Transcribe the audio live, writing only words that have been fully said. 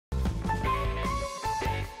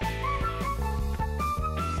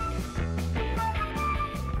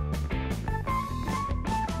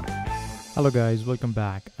Hello guys, welcome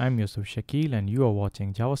back. I'm Yusuf Shakeel and you are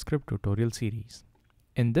watching JavaScript tutorial series.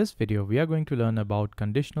 In this video, we are going to learn about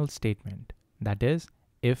conditional statement, that is,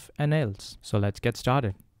 if and else. So let's get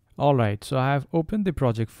started. Alright, so I have opened the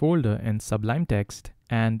project folder in Sublime Text,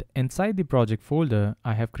 and inside the project folder,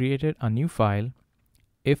 I have created a new file,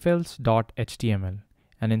 ifelse.html,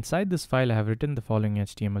 and inside this file, I have written the following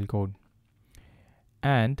HTML code.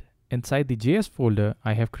 And inside the JS folder,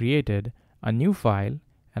 I have created a new file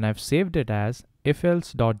and I've saved it as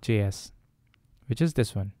ifelse.js, which is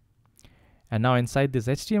this one. And now inside this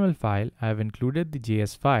HTML file, I have included the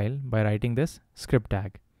JS file by writing this script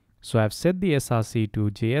tag. So I've set the src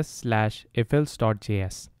to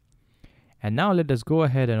js/ifelse.js. And now let us go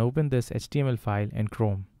ahead and open this HTML file in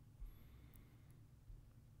Chrome.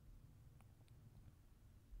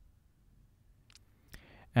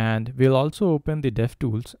 And we'll also open the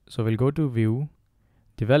DevTools. So we'll go to View,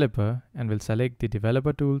 Developer, and we'll select the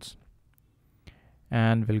Developer Tools.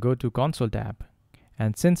 And we'll go to Console tab.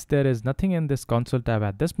 And since there is nothing in this Console tab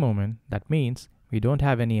at this moment, that means we don't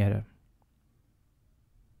have any error.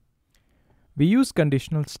 We use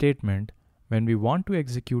conditional statement when we want to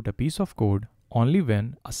execute a piece of code only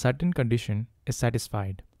when a certain condition is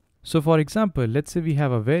satisfied. So for example, let's say we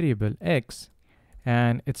have a variable x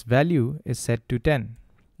and its value is set to 10.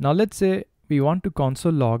 Now let's say we want to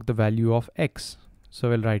console log the value of x. So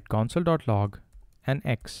we'll write console.log and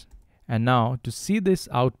x. And now to see this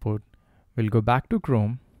output, we'll go back to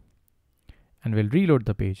Chrome and we'll reload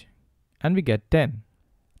the page and we get 10.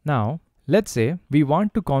 Now let's say we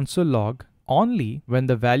want to console log only when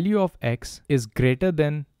the value of x is greater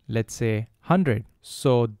than, let's say, 100.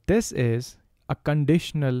 So this is a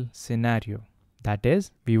conditional scenario. That is,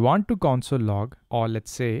 we want to console log, or let's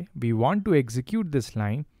say we want to execute this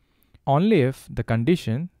line only if the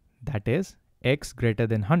condition, that is x greater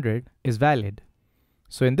than 100, is valid.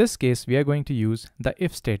 So in this case, we are going to use the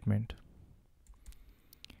if statement.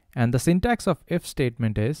 And the syntax of if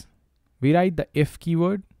statement is, we write the if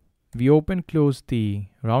keyword, we open close the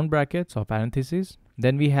round brackets or parentheses,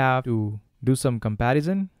 then we have to do some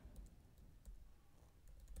comparison,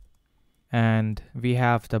 and we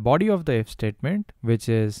have the body of the if statement, which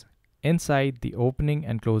is inside the opening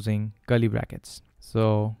and closing curly brackets.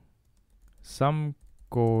 So some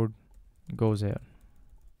code goes here.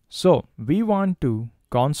 So we want to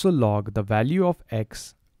console log the value of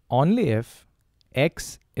x only if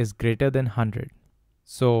x is greater than 100.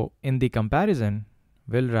 So in the comparison,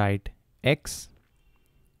 we'll write x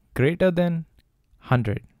greater than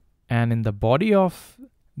 100. And in the body of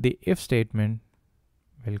the if statement,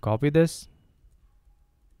 we'll copy this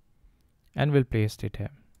and we'll paste it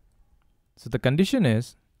here. So the condition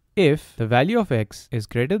is, if the value of x is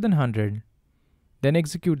greater than 100, then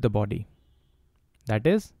execute the body. That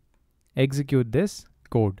is, execute this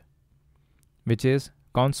code, which is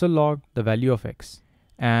console log the value of x.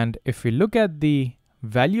 And if we look at the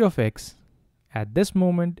value of x, at this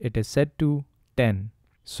moment it is set to 10.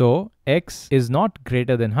 So x is not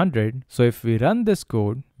greater than 100. So if we run this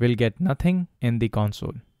code, we'll get nothing in the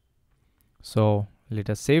console. So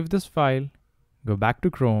let us save this file, go back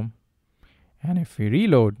to Chrome, and if we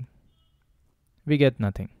reload, we get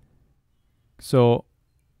nothing. So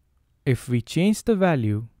if we change the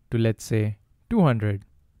value to, let's say, 200,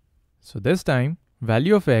 so this time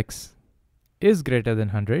value of x is greater than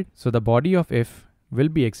 100, so the body of if will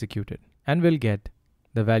be executed and we'll get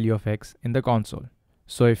the value of x in the console.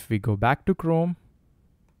 So if we go back to Chrome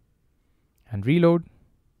and reload,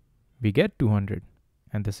 we get 200,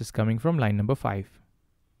 and this is coming from line number 5,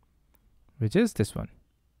 which is this one.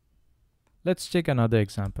 Let's take another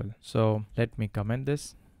example. So let me comment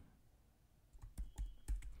this.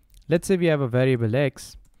 Let's say we have a variable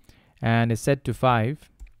x and is set to 5.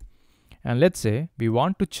 And let's say we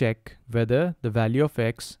want to check whether the value of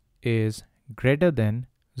x is greater than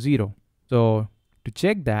 0. So to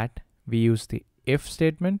check that, we use the if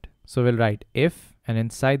statement. So we'll write if, and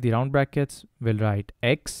inside the round brackets, we'll write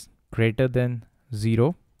x greater than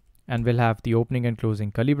 0. And we'll have the opening and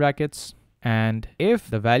closing curly brackets. And if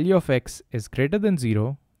the value of x is greater than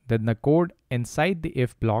 0, then the code inside the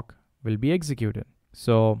if block will be executed.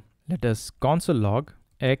 So let us console log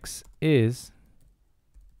x is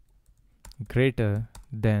greater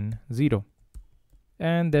than 0.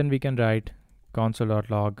 And then we can write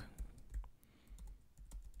console.log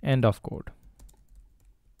end of code.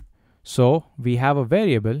 So we have a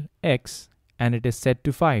variable x and it is set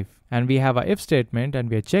to 5. And we have a if statement and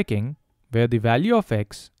we are checking where the value of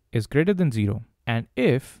x is greater than 0. And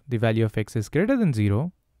if the value of x is greater than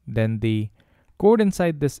 0, then the code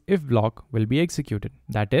inside this if block will be executed.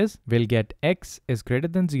 That is, we'll get x is greater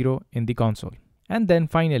than 0 in the console. And then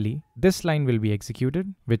finally, this line will be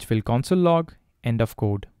executed, which will console log end of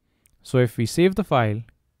code. So if we save the file,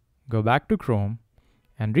 go back to Chrome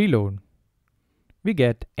and reload, we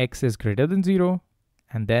get x is greater than 0,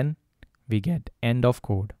 and then we get end of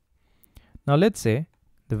code. Now let's say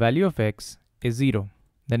the value of x is 0.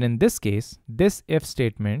 Then in this case, this if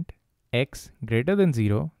statement x greater than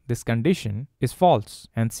 0, this condition is false.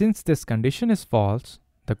 And since this condition is false,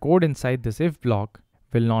 the code inside this if block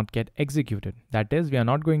will not get executed. That is, we are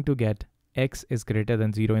not going to get x is greater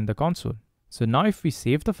than 0 in the console. So now if we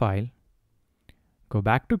save the file, go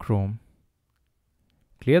back to Chrome,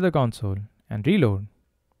 clear the console and reload,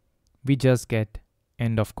 we just get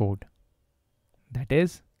end of code. That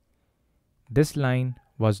is, this line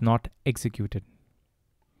was not executed.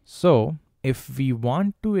 So if we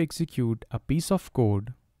want to execute a piece of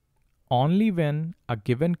code only when a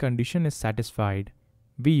given condition is satisfied,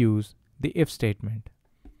 we use the if statement.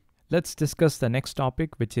 Let's discuss the next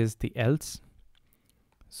topic, which is the else.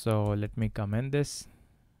 So let me comment this.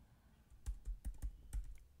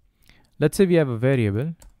 Let's say we have a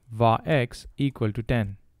variable var x equal to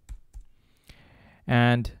 10.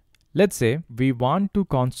 And let's say we want to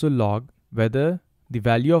console log whether the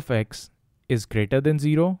value of x is greater than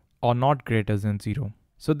 0 or not greater than 0.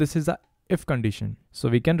 So this is a if condition. So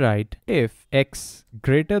we can write if x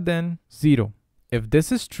greater than 0. If this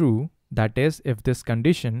is true, that is, if this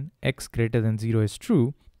condition x greater than 0 is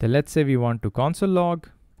true, then let's say we want to console log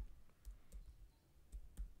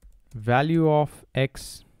value of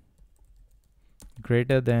x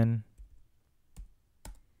greater than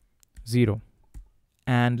 0.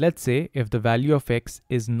 And let's say if the value of x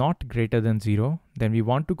is not greater than 0, then we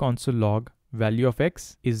want to console log value of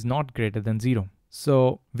x is not greater than 0.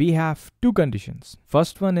 So we have two conditions.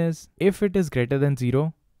 First one is if it is greater than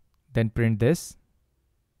 0, then print this.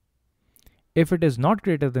 If it is not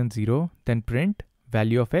greater than 0, then print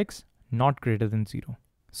value of x not greater than 0.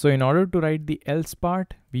 So in order to write the else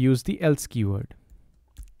part, we use the else keyword.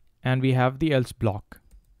 And we have the else block.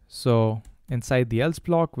 So inside the else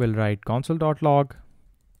block, we'll write console.log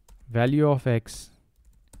value of x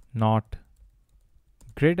not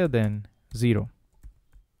greater than 0.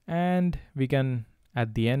 And we can,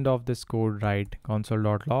 at the end of this code, write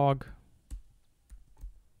console.log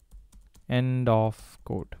end of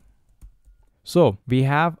code. So we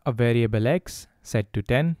have a variable x set to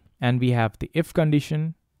 10, and we have the if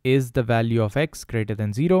condition, is the value of x greater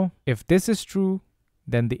than 0. If this is true,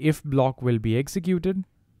 then the if block will be executed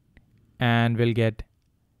and we'll get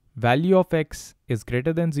value of x is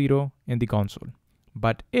greater than 0 in the console.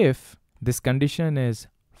 But if this condition is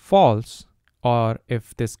false, or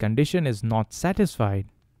if this condition is not satisfied,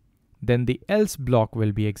 then the else block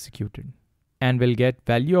will be executed and we'll get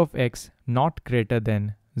value of x not greater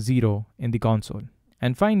than 0 in the console.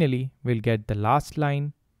 And finally, we'll get the last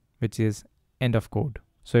line, which is end of code.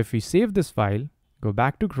 So if we save this file, go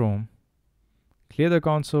back to Chrome, clear the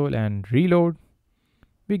console and reload,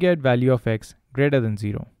 we get value of x greater than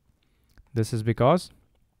 0. This is because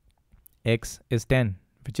x is 10,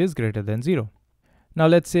 which is greater than 0. Now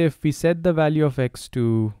let's say if we set the value of x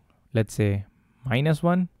to, let's say,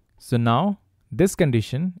 -1. So now this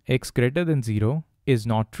condition, x greater than 0, is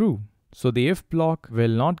not true. So the if block will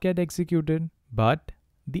not get executed, but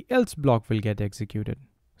the else block will get executed.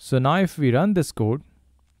 So now if we run this code,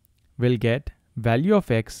 we'll get value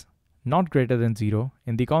of x not greater than 0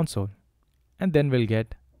 in the console. And then we'll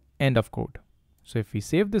get end of code. So if we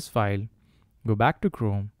save this file, go back to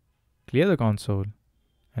Chrome, clear the console,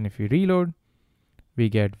 and if we reload, we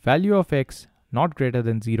get value of x not greater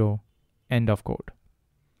than 0, end of code.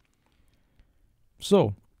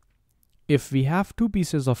 So if we have two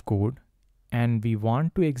pieces of code and we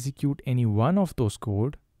want to execute any one of those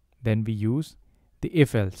code, then we use the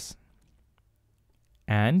if else.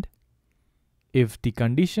 And if the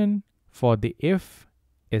condition for the if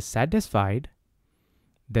is satisfied,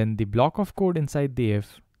 then the block of code inside the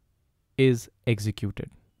if is executed.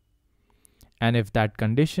 And if that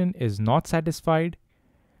condition is not satisfied,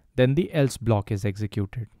 then the else block is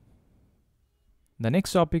executed. The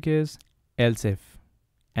next topic is else if.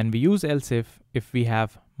 And we use else if we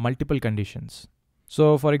have multiple conditions.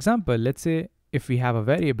 So for example, let's say if we have a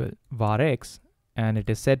variable var x and it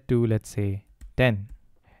is set to, let's say, 10,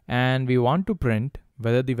 and we want to print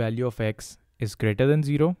whether the value of x is greater than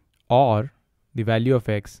 0, or the value of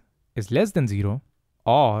x is less than 0,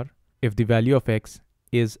 or if the value of x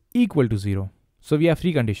is equal to 0. So we have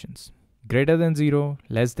three conditions: greater than 0,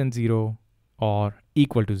 less than 0, or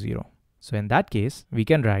equal to 0. So in that case, we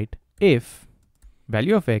can write if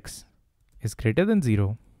value of x is greater than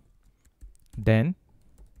 0, then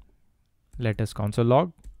let us console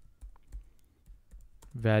log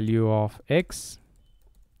value of x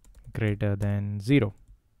greater than 0.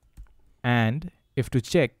 And if to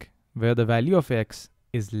check where the value of x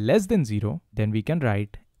is less than 0, then we can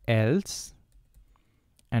write else,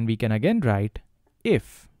 and we can again write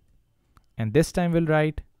if, and this time we'll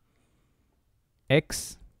write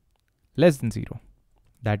x less than 0.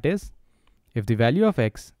 That is, if the value of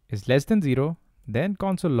x is less than 0, then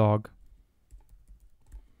console log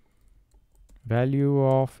value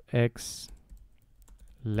of x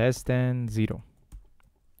less than 0.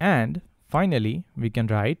 And finally, we can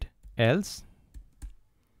write else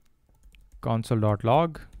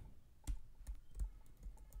console.log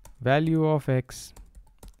value of x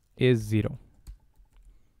is 0.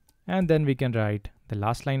 And then we can write the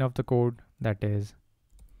last line of the code, that is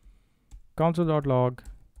console.log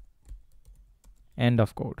end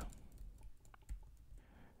of code.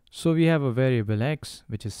 So we have a variable x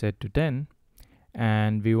which is set to 10,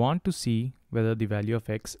 and we want to see whether the value of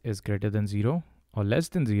x is greater than 0 or less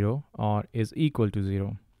than 0 or is equal to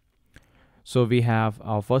 0. So we have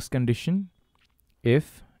our first condition,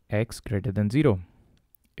 if x greater than 0.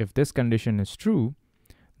 If this condition is true,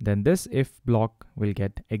 then this if block will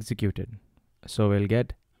get executed. So we'll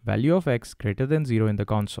get value of x greater than 0 in the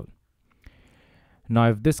console. Now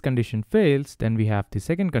if this condition fails, then we have the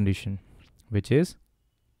second condition, which is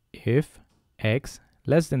if x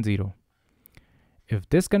less than 0. If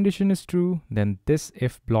this condition is true, then this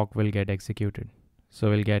if block will get executed. So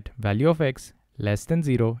we'll get value of x less than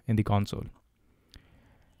 0 in the console.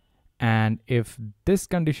 And if this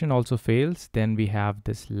condition also fails, then we have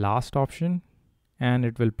this last option, and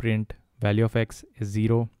it will print value of x is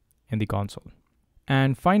 0 in the console.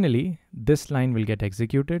 And finally, this line will get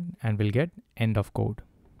executed and we'll get end of code.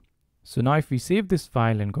 So now if we save this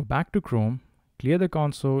file and go back to Chrome, clear the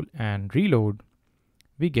console and reload,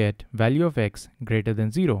 we get value of x greater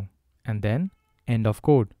than 0 and then end of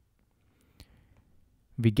code.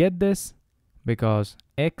 We get this because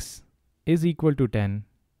x is equal to 10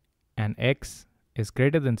 and x is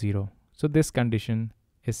greater than 0. So this condition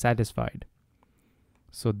is satisfied.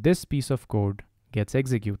 So this piece of code gets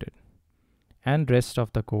executed and rest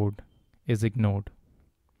of the code is ignored.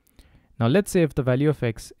 Now let's say if the value of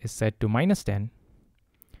x is set to -10,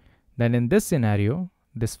 then in this scenario,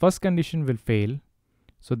 this first condition will fail.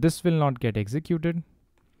 So this will not get executed.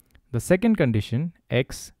 The second condition,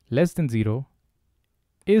 x less than 0,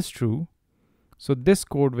 is true. So this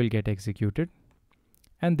code will get executed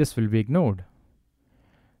and this will be ignored.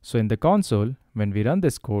 So in the console, when we run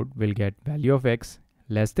this code, we'll get value of x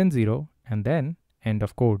less than 0 and then end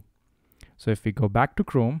of code. So if we go back to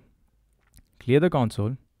Chrome, clear the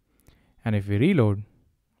console, and if we reload,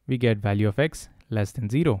 we get value of x less than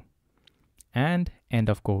 0 and end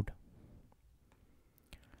of code.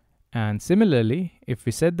 And similarly, if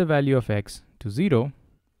we set the value of x to 0,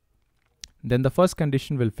 then the first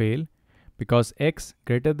condition will fail because x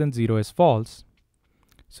greater than 0 is false.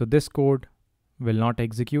 So this code will not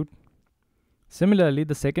execute. Similarly,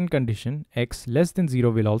 the second condition, x less than 0,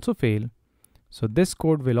 will also fail. So this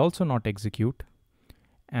code will also not execute.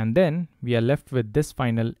 And then we are left with this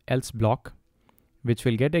final else block, which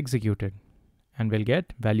will get executed. And we'll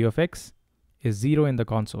get value of x is 0 in the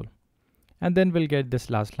console. And then we'll get this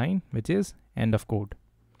last line, which is end of code.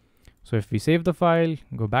 So if we save the file,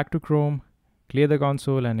 go back to Chrome, clear the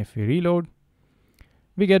console, and if we reload,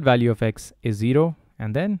 we get value of x is 0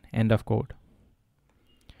 and then end of code.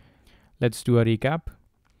 Let's do a recap.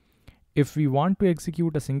 If we want to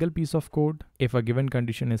execute a single piece of code, if a given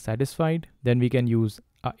condition is satisfied, then we can use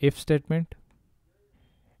a if statement.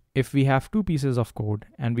 If we have two pieces of code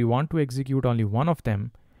and we want to execute only one of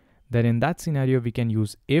them, then in that scenario, we can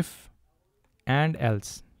use if and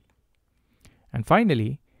else. And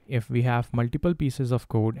finally, if we have multiple pieces of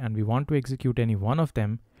code and we want to execute any one of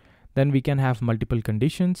them, then we can have multiple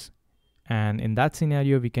conditions. And in that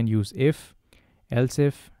scenario, we can use if, else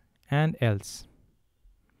if, and else.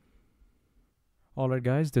 Alright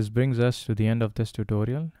guys, this brings us to the end of this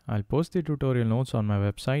tutorial. I'll post the tutorial notes on my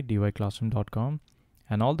website dyclassroom.com,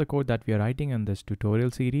 and all the code that we are writing in this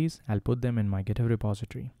tutorial series, I'll put them in my GitHub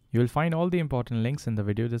repository. You will find all the important links in the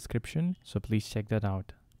video description, so please check that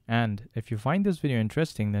out. And if you find this video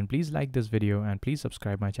interesting, then please like this video and please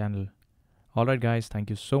subscribe my channel. Alright guys, thank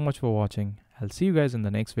you so much for watching. I'll see you guys in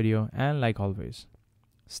the next video, and like always,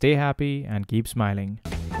 stay happy and keep smiling.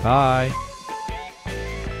 Bye.